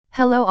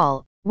Hello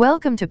all,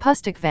 welcome to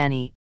Pustik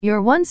Vani, your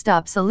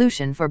one-stop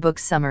solution for book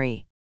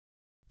summary.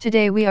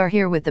 Today we are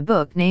here with the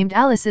book named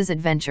Alice's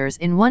Adventures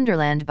in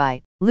Wonderland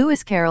by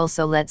Lewis Carroll.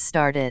 So let's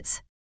start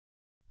its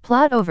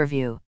plot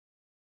overview.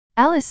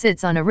 Alice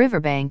sits on a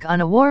riverbank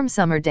on a warm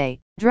summer day,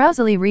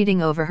 drowsily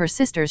reading over her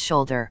sister's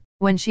shoulder,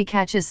 when she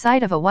catches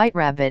sight of a white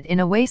rabbit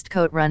in a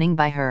waistcoat running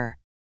by her.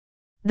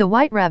 The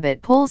white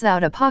rabbit pulls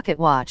out a pocket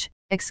watch,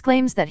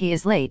 exclaims that he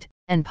is late,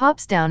 and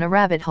pops down a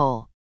rabbit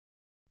hole.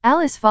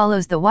 Alice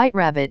follows the white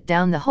rabbit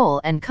down the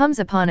hole and comes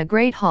upon a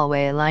great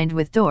hallway lined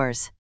with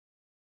doors.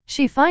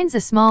 She finds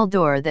a small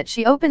door that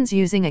she opens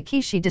using a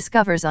key she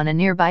discovers on a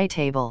nearby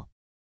table.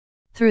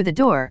 Through the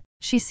door,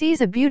 she sees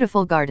a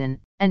beautiful garden,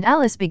 and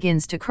Alice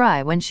begins to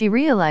cry when she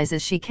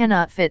realizes she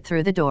cannot fit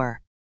through the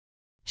door.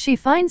 She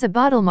finds a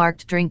bottle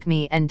marked "Drink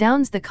Me" and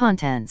downs the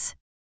contents.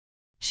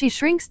 She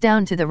shrinks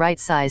down to the right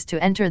size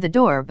to enter the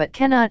door but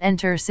cannot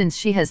enter since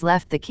she has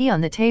left the key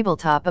on the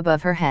tabletop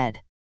above her head.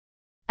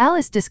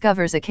 Alice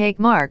discovers a cake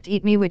marked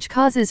 "Eat Me" which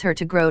causes her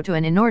to grow to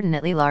an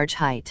inordinately large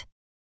height.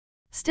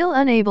 Still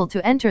unable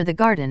to enter the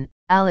garden,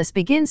 Alice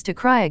begins to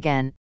cry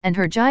again, and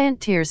her giant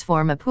tears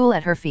form a pool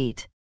at her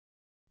feet.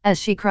 As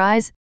she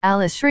cries,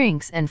 Alice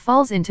shrinks and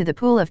falls into the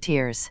pool of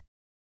tears.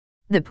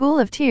 The pool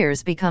of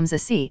tears becomes a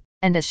sea,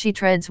 and as she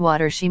treads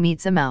water she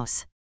meets a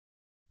mouse.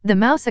 The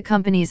mouse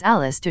accompanies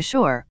Alice to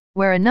shore,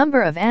 where a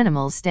number of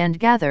animals stand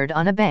gathered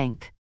on a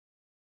bank.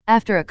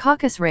 After a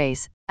caucus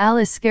race,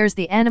 Alice scares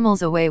the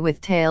animals away with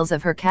tales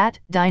of her cat,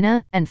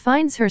 Dinah, and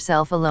finds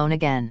herself alone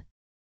again.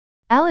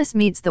 Alice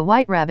meets the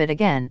white rabbit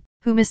again,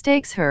 who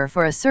mistakes her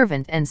for a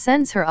servant and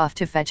sends her off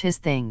to fetch his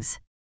things.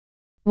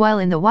 While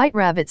in the white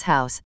rabbit's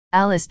house,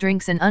 Alice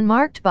drinks an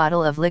unmarked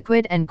bottle of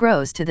liquid and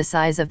grows to the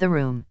size of the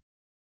room.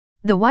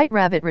 The white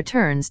rabbit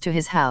returns to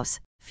his house,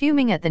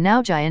 fuming at the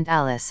now giant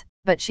Alice,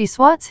 but she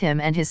swats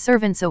him and his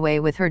servants away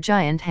with her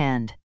giant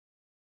hand.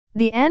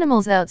 The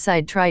animals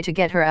outside try to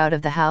get her out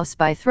of the house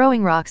by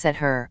throwing rocks at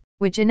her,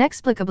 which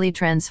inexplicably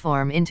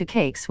transform into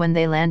cakes when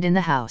they land in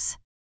the house.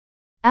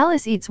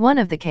 Alice eats one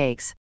of the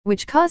cakes,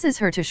 which causes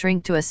her to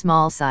shrink to a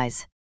small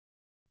size.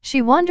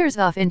 She wanders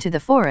off into the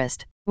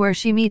forest, where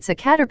she meets a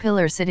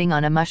caterpillar sitting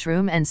on a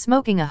mushroom and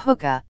smoking a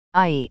hookah,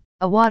 i.e.,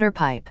 a water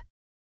pipe.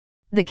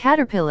 The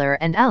caterpillar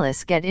and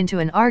Alice get into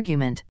an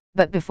argument,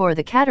 but before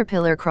the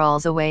caterpillar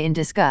crawls away in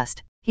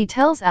disgust, he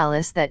tells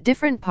Alice that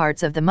different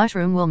parts of the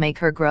mushroom will make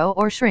her grow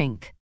or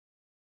shrink.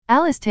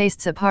 Alice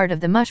tastes a part of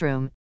the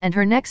mushroom, and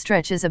her neck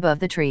stretches above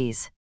the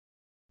trees.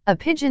 A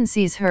pigeon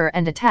sees her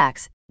and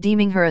attacks,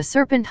 deeming her a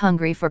serpent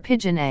hungry for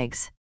pigeon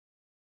eggs.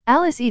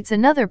 Alice eats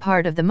another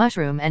part of the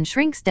mushroom and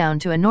shrinks down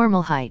to a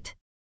normal height.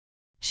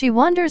 She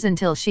wanders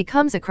until she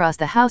comes across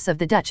the house of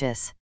the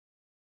Duchess.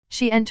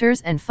 She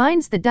enters and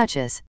finds the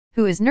Duchess,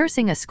 who is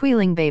nursing a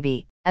squealing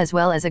baby, as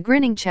well as a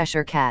grinning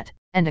Cheshire cat,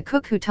 and a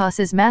cook who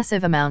tosses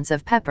massive amounts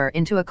of pepper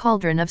into a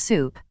cauldron of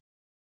soup.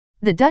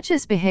 The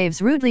Duchess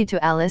behaves rudely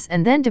to Alice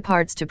and then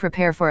departs to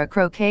prepare for a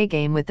croquet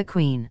game with the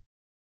Queen.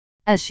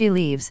 As she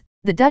leaves,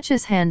 the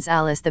Duchess hands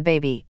Alice the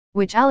baby,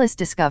 which Alice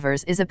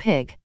discovers is a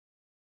pig.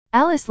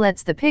 Alice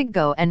lets the pig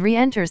go and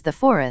re-enters the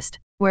forest,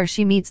 where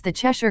she meets the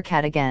Cheshire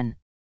cat again.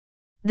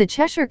 The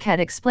Cheshire cat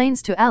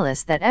explains to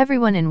Alice that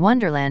everyone in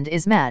Wonderland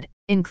is mad,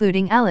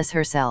 including Alice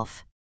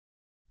herself.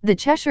 The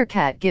Cheshire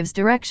cat gives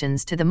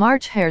directions to the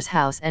March Hare's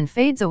house and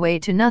fades away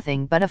to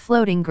nothing but a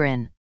floating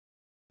grin.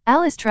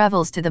 Alice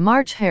travels to the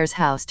March Hare's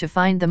house to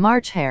find the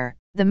March Hare,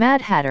 the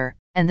Mad Hatter,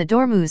 and the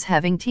Dormouse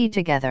having tea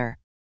together.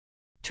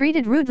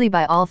 Treated rudely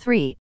by all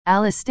three,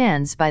 Alice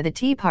stands by the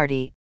tea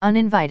party,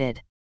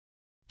 uninvited.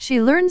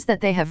 She learns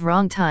that they have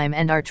wrong time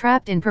and are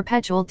trapped in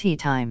perpetual tea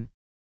time.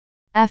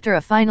 After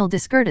a final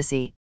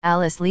discourtesy,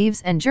 Alice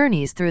leaves and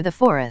journeys through the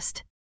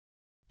forest.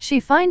 She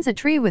finds a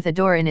tree with a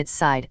door in its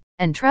side,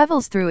 and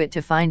travels through it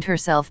to find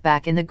herself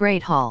back in the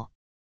Great Hall.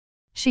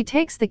 She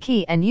takes the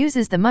key and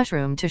uses the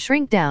mushroom to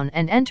shrink down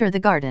and enter the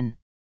garden.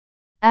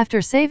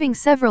 After saving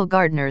several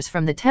gardeners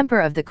from the temper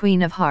of the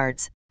Queen of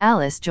Hearts,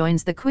 Alice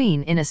joins the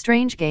Queen in a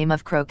strange game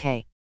of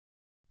croquet.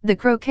 The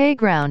croquet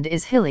ground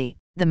is hilly,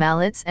 the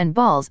mallets and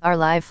balls are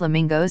live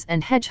flamingos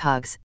and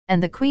hedgehogs,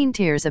 and the Queen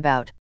tears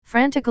about,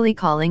 frantically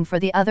calling for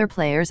the other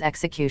players'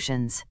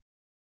 executions.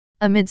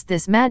 Amidst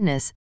this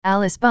madness,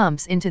 Alice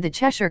bumps into the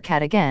Cheshire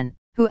cat again,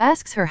 who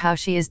asks her how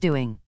she is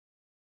doing.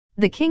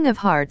 The King of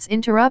Hearts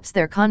interrupts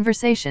their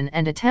conversation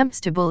and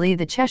attempts to bully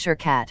the Cheshire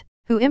cat,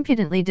 who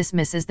impudently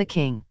dismisses the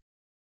king.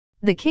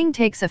 The king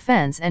takes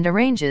offense and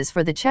arranges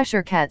for the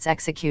Cheshire cat's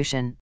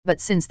execution, but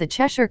since the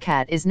Cheshire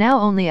cat is now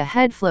only a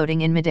head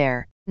floating in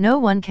midair, no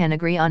one can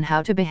agree on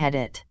how to behead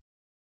it.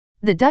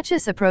 The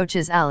Duchess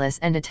approaches Alice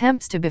and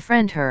attempts to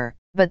befriend her,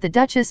 but the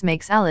Duchess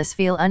makes Alice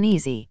feel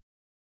uneasy.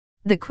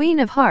 The Queen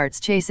of Hearts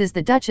chases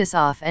the Duchess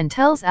off and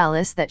tells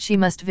Alice that she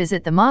must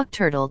visit the Mock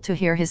Turtle to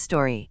hear his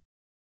story.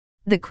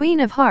 The Queen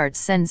of Hearts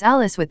sends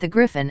Alice with the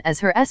Griffin as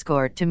her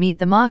escort to meet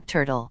the Mock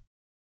Turtle.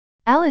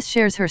 Alice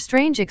shares her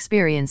strange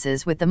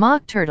experiences with the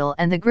Mock Turtle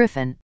and the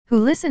Griffin, who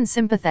listen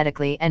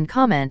sympathetically and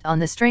comment on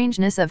the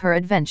strangeness of her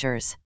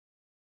adventures.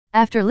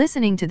 After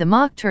listening to the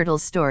Mock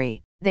Turtle's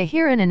story, they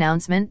hear an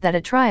announcement that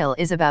a trial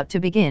is about to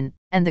begin,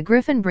 and the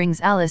Griffin brings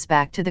Alice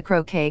back to the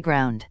croquet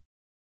ground.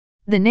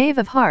 The Knave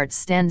of Hearts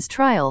stands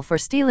trial for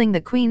stealing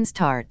the Queen's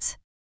tarts.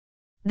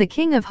 The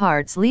King of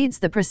Hearts leads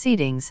the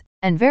proceedings,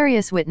 and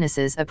various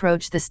witnesses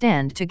approach the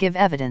stand to give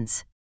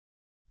evidence.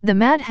 The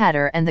Mad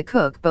Hatter and the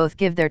cook both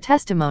give their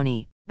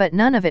testimony, but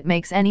none of it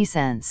makes any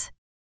sense.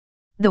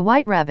 The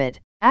White Rabbit,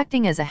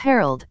 acting as a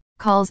herald,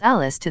 calls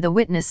Alice to the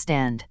witness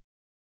stand.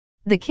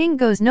 The king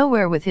goes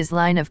nowhere with his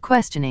line of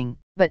questioning,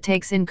 but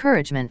takes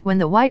encouragement when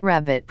the White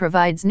Rabbit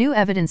provides new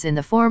evidence in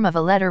the form of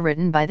a letter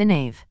written by the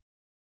knave.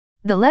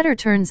 The letter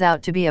turns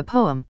out to be a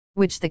poem,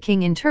 which the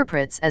king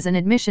interprets as an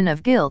admission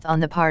of guilt on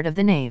the part of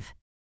the knave.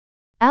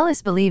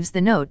 Alice believes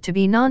the note to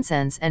be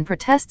nonsense and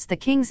protests the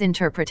king's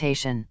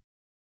interpretation.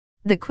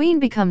 The queen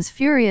becomes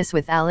furious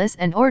with Alice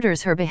and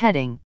orders her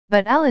beheading,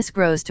 but Alice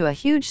grows to a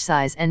huge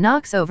size and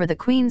knocks over the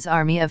queen's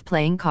army of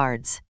playing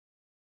cards.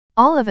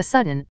 All of a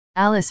sudden,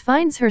 Alice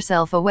finds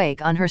herself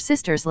awake on her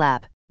sister's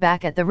lap,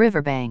 back at the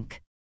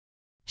riverbank.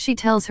 She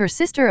tells her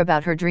sister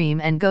about her dream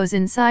and goes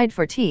inside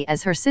for tea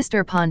as her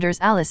sister ponders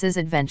Alice's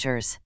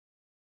adventures.